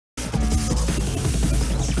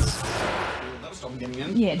I'm getting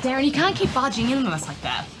in. Yeah, Darren, you can't keep barging in on us like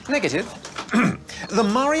that. Negative. The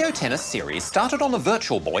Mario Tennis series started on the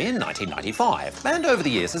Virtual Boy in 1995, and over the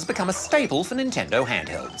years has become a staple for Nintendo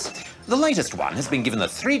handhelds. The latest one has been given the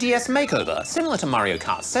 3DS makeover, similar to Mario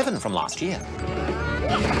Kart 7 from last year.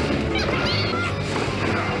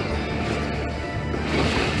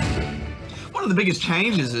 One of the biggest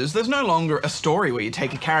changes is there's no longer a story where you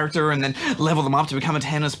take a character and then level them up to become a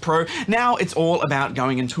tennis pro. Now it's all about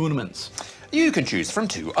going in tournaments. You can choose from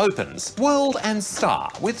 2 opens, World and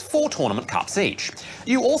Star, with 4 tournament cups each.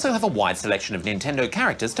 You also have a wide selection of Nintendo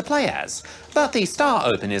characters to play as, but the Star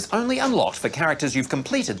Open is only unlocked for characters you've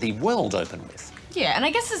completed the World Open with. Yeah, and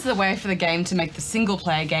I guess this is the way for the game to make the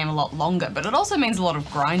single-player game a lot longer, but it also means a lot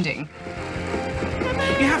of grinding.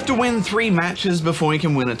 You have to win 3 matches before you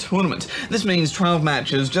can win a tournament. This means 12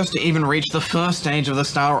 matches just to even reach the first stage of the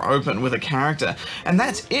Star Open with a character, and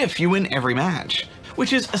that's if you win every match.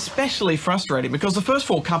 Which is especially frustrating because the first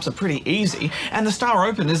 4 cups are pretty easy, and the Star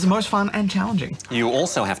Open is the most fun and challenging. You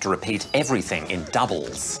also have to repeat everything in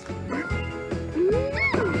doubles.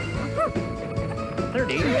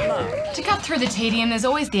 To cut through the tedium, there's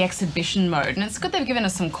always the exhibition mode, and it's good they've given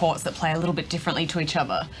us some courts that play a little bit differently to each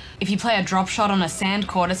other. If you play a drop shot on a sand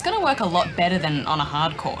court, it's going to work a lot better than on a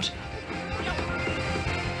hard court.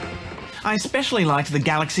 I especially liked the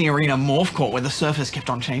Galaxy Arena Morph Court where the surface kept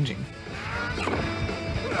on changing.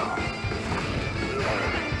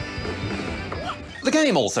 The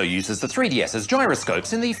game also uses the 3DS's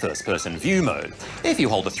gyroscopes in the first-person view mode. If you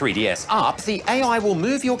hold the 3DS up, the AI will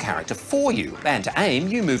move your character for you, and to aim,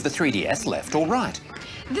 you move the 3DS left or right.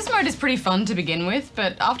 This mode is pretty fun to begin with,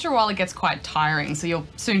 but after a while it gets quite tiring, so you'll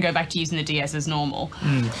soon go back to using the DS as normal.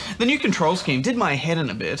 The new control scheme did my head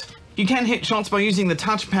in a bit. You can hit shots by using the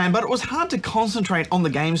touchpad, but it was hard to concentrate on the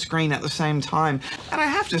game screen at the same time. And I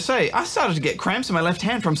have to say, I started to get cramps in my left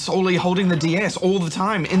hand from solely holding the DS all the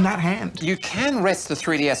time in that hand. You can rest the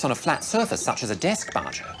 3DS on a flat surface, such as a desk,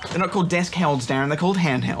 Barger. They're not called desk helds, Darren, they're called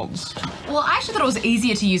handhelds. Well, I actually thought it was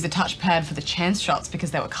easier to use the touchpad for the chance shots because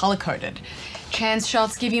they were colour-coded. Chance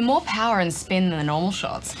shots give you more power and spin than the normal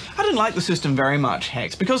shots. I didn't like the system very much,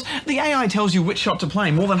 Hex, because the AI tells you which shot to play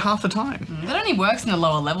more than half the time. That only works in the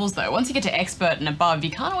lower levels though. Once you get to expert and above, you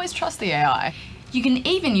can't always trust the AI. You can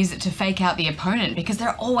even use it to fake out the opponent because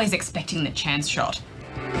they're always expecting the chance shot.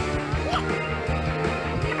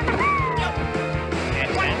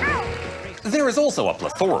 There is also a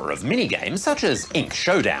plethora of mini-games such as Ink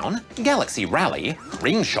Showdown, Galaxy Rally,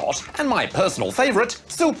 Ring Shot, and my personal favourite,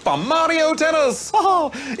 Super Mario Tennis,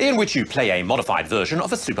 in which you play a modified version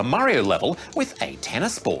of a Super Mario level with a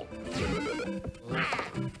tennis ball.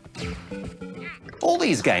 All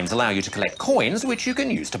these games allow you to collect coins, which you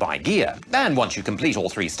can use to buy gear. And once you complete all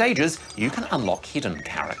 3 stages, you can unlock hidden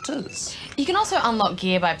characters. You can also unlock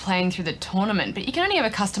gear by playing through the tournament, but you can only ever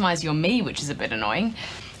customise your Mii, which is a bit annoying.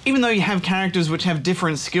 Even though you have characters which have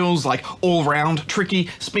different skills like all-round, tricky,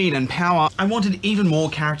 speed and power, I wanted even more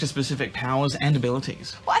character-specific powers and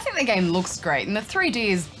abilities. Well, I think the game looks great, and the 3D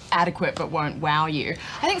is adequate but won't wow you.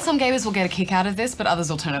 I think some gamers will get a kick out of this, but others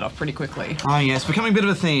will turn it off pretty quickly. Ah yes, becoming a bit of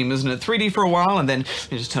a theme, isn't it? 3D for a while and then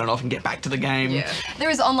you just turn it off and get back to the game. Yeah. There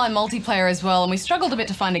is online multiplayer as well, and we struggled a bit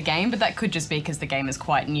to find a game, but that could just be because the game is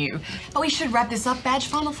quite new. But we should wrap this up, Badge.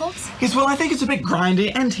 Final thoughts? Yes, well, I think it's a bit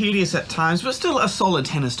grindy and tedious at times, but still a solid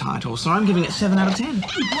tennis title, so I'm giving it 7 out of 10.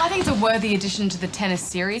 Well, I think it's a worthy addition to the tennis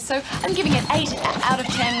series, so I'm giving it 8 out of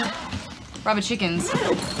 10 rubber chickens.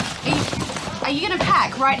 Are you gonna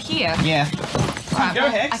pack right here? Yeah. Right, Go,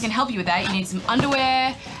 Hex. I can help you with that. You need some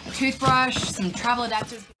underwear, a toothbrush, some travel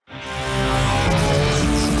adapters.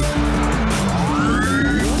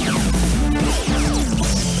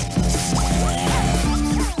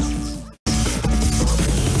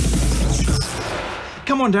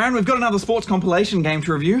 Come on, Darren, we've got another sports compilation game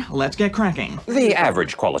to review. Let's get cracking. The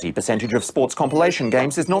average quality percentage of sports compilation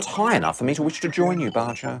games is not high enough for me to wish to join you,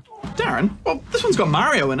 Barger. Darren, well, this one's got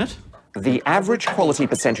Mario in it. The average quality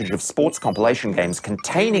percentage of sports compilation games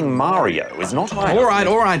containing Mario is not high All enough.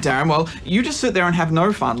 right, Darren. Well, you just sit there and have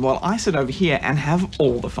no fun while I sit over here and have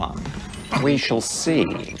all the fun. We shall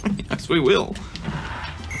see. Yes, we will.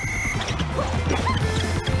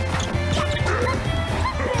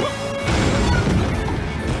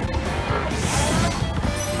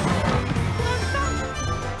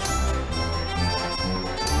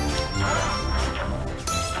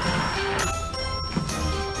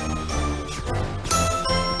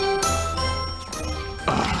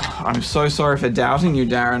 I'm so sorry for doubting you,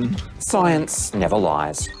 Darren. Science never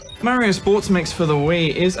lies. Mario Sports Mix for the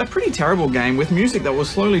Wii is a pretty terrible game with music that will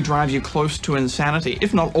slowly drive you close to insanity,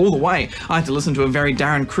 if not all the way. I had to listen to a very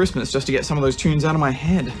Darren Christmas just to get some of those tunes out of my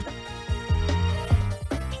head.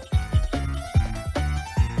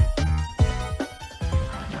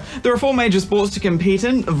 There are 4 major sports to compete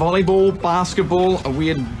in: volleyball, basketball, a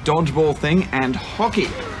weird dodgeball thing, and hockey.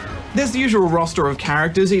 There's the usual roster of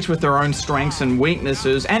characters, each with their own strengths and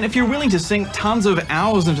weaknesses, and if you're willing to sink tons of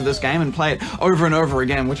hours into this game and play it over and over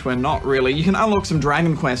again, which we're not really, you can unlock some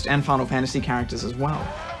Dragon Quest and Final Fantasy characters as well.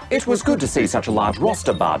 It was good to see such a large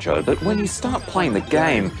roster, Barjo, but when you start playing the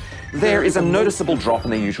game, there is a noticeable drop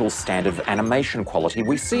in the usual standard animation quality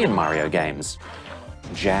we see in Mario games.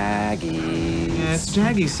 Jaggy. Yeah, it's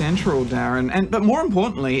Jaggy Central, Darren, but more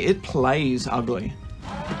importantly, it plays ugly.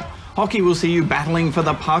 Hockey will see you battling for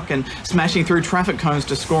the puck and smashing through traffic cones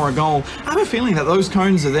to score a goal. I have a feeling that those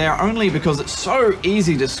cones are there only because it's so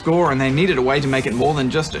easy to score and they needed a way to make it more than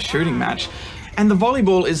just a shooting match. And the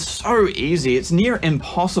volleyball is so easy, it's near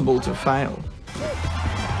impossible to fail.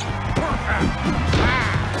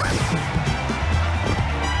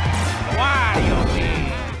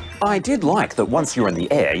 I did like that once you're in the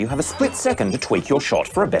air, you have a split second to tweak your shot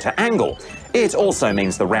for a better angle. It also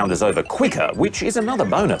means the round is over quicker, which is another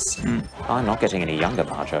bonus. I'm not getting any younger,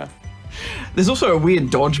 Barjo. There's also a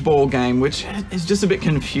weird dodgeball game, which is just a bit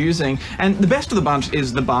confusing. And the best of the bunch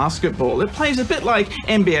is the basketball. It plays a bit like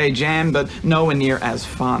NBA Jam, but nowhere near as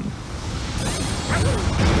fun.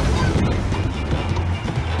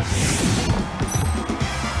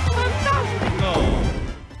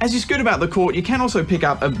 As you scoot about the court, you can also pick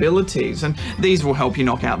up abilities, and these will help you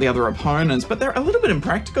knock out the other opponents, but they're a little bit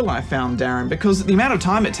impractical, I found, Darren, because the amount of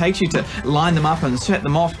time it takes you to line them up and set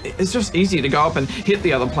them off, it's just easier to go up and hit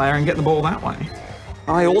the other player and get the ball that way.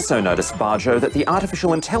 I also noticed, Barjo, that the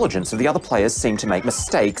artificial intelligence of the other players seemed to make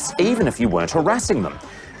mistakes, even if you weren't harassing them.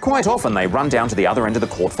 Quite often they run down to the other end of the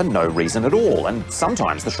court for no reason at all, and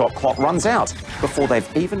sometimes the shot clock runs out before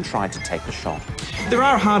they've even tried to take the shot. There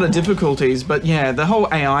are harder difficulties, but yeah, the whole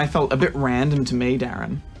AI felt a bit random to me,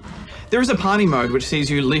 Darren. There is a party mode which sees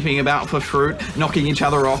you leaping about for fruit, knocking each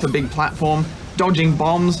other off a big platform, dodging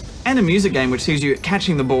bombs, and a music game which sees you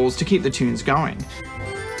catching the balls to keep the tunes going.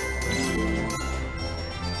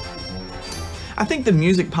 I think the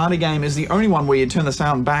music party game is the only one where you turn the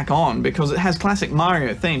sound back on because it has classic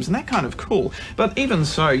Mario themes, and they're kind of cool. But even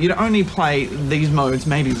so, you'd only play these modes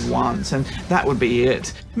maybe once, and that would be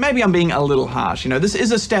it. Maybe I'm being a little harsh, you know, this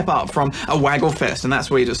is a step up from a Waggle Fest, and that's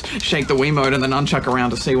where you just shake the Wiimote and the nunchuck around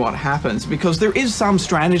to see what happens, because there is some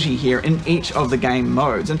strategy here in each of the game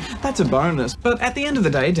modes, and that's a bonus. But at the end of the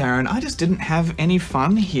day, Darren, I just didn't have any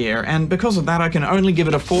fun here, and because of that I can only give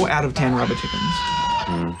it a 4 out of 10 rubber chickens.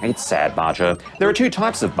 It's sad, Barjo. There are 2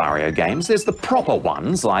 types of Mario games. There's the proper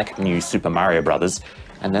ones, like New Super Mario Bros.,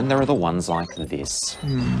 and then there are the ones like this.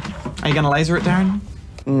 Are you gonna laser it, Darren?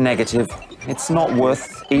 Negative. It's not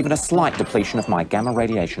worth even a slight depletion of my gamma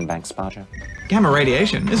radiation banks, Barjo. Gamma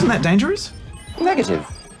radiation? Isn't that dangerous? Negative.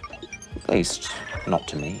 At least, not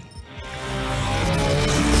to me.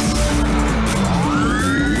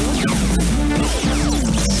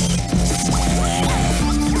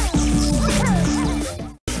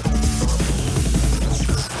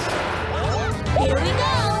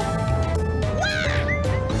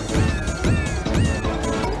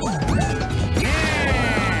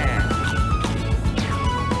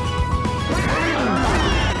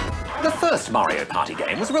 The first Mario Party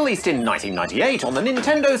game was released in 1998 on the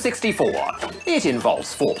Nintendo 64. It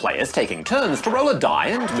involves 4 players taking turns to roll a die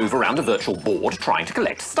and move around a virtual board trying to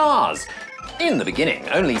collect stars. In the beginning,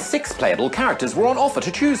 only 6 playable characters were on offer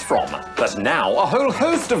to choose from, but now a whole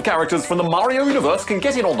host of characters from the Mario universe can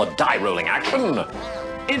get in on the die-rolling action.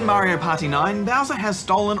 In Mario Party 9, Bowser has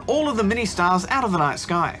stolen all of the mini-stars out of the night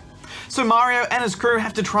sky. So Mario and his crew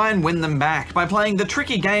have to try and win them back by playing the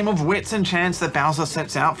tricky game of wits and chance that Bowser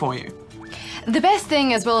sets out for you. The best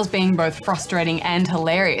thing, as well as being both frustrating and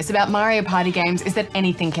hilarious about Mario Party games, is that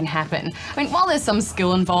anything can happen. I mean, while there's some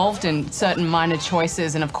skill involved in certain minor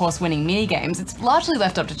choices and of course winning mini-games, it's largely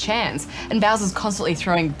left up to chance, and Bowser's constantly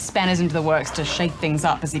throwing spanners into the works to shake things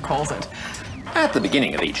up, as he calls it. At the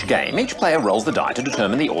beginning of each game, each player rolls the die to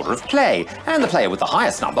determine the order of play, and the player with the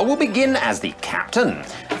highest number will begin as the captain.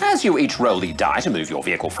 As you each roll the die to move your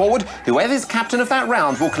vehicle forward, whoever is captain of that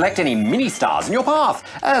round will collect any mini-stars in your path,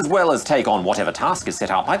 as well as take on whatever task is set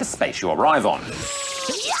out by the space you arrive on.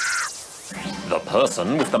 The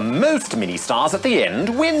person with the most mini-stars at the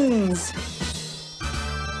end wins!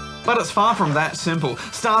 But it's far from that simple.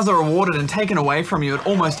 Stars are awarded and taken away from you at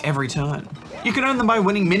almost every turn. You can earn them by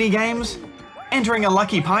winning mini-games, entering a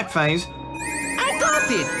lucky pipe phase, I got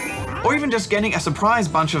it! Or even just getting a surprise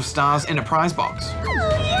bunch of stars in a prize box.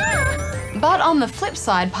 But on the flip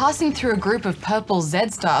side, passing through a group of purple Z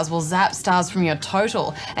stars will zap stars from your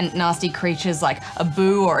total, and nasty creatures like a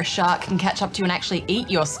boo or a shark can catch up to you and actually eat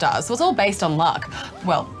your stars, so it's all based on luck.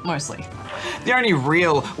 Well, mostly. The only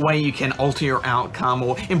real way you can alter your outcome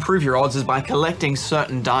or improve your odds is by collecting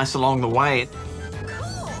certain dice along the way.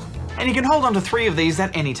 And you can hold on to 3 of these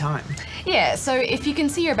at any time. Yeah, so if you can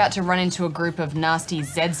see you're about to run into a group of nasty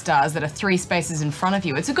Z stars that are 3 spaces in front of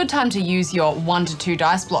you, it's a good time to use your 1 to 2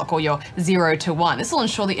 dice block or your 0 to 1. This will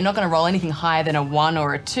ensure that you're not going to roll anything higher than a 1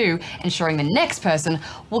 or a 2, ensuring the next person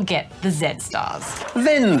will get the Z stars.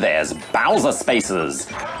 Then there's Bowser spaces.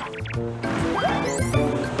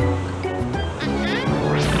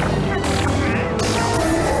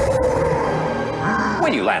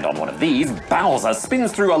 When you land on one of these, Bowser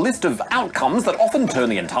spins through a list of outcomes that often turn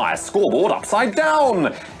the entire scoreboard upside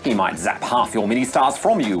down. He might zap half your mini-stars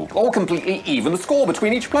from you, or completely even the score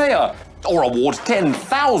between each player, or award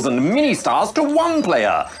 10,000 mini-stars to one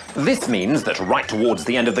player. This means that right towards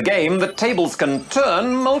the end of the game, the tables can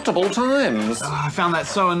turn multiple times. Oh, I found that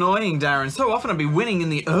so annoying, Darren. So often I'd be winning in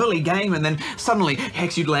the early game and then suddenly,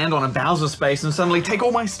 Hex, you'd land on a Bowser space and suddenly take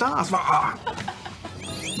all my stars.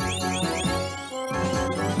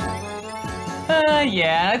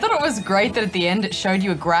 Yeah, I thought it was great that at the end it showed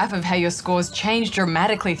you a graph of how your scores changed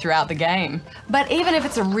dramatically throughout the game. But even if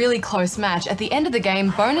it's a really close match, at the end of the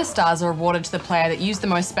game, bonus stars are awarded to the player that used the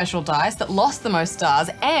most special dice, that lost the most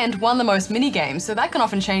stars, and won the most mini-games, so that can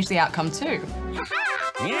often change the outcome too.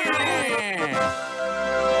 Yeah.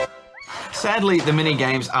 Sadly, the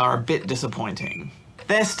mini-games are a bit disappointing.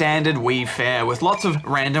 They're standard Wii fare with lots of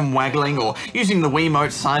random waggling or using the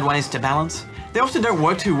Wiimote sideways to balance. They often don't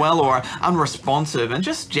work too well or are unresponsive and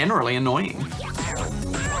just generally annoying.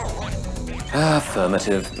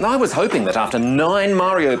 Affirmative. I was hoping that after 9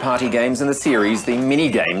 Mario Party games in the series, the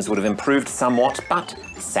mini-games would have improved somewhat, but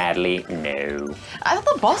sadly, no. I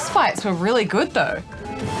thought the boss fights were really good though.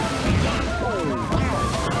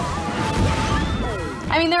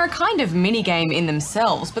 I mean, they're a kind of mini-game in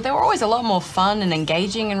themselves, but they were always a lot more fun and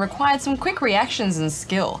engaging and required some quick reactions and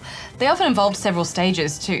skill. They often involved several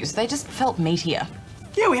stages too, so they just felt meatier.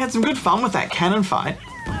 Yeah, we had some good fun with that cannon fight.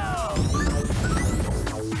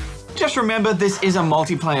 Just remember, this is a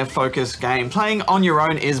multiplayer-focused game. Playing on your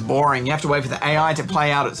own is boring. You have to wait for the AI to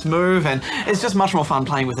play out its move, and it's just much more fun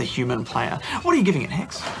playing with a human player. What are you giving it,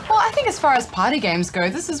 Hex? Well, I think as far as party games go,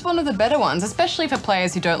 this is one of the better ones, especially for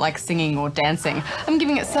players who don't like singing or dancing. I'm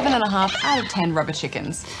giving it 7.5 out of 10 rubber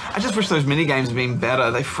chickens. I just wish those mini-games had been better.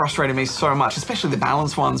 They frustrated me so much, especially the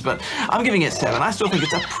balanced ones, but I'm giving it 7. I still think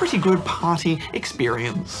it's a pretty good party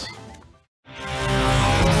experience.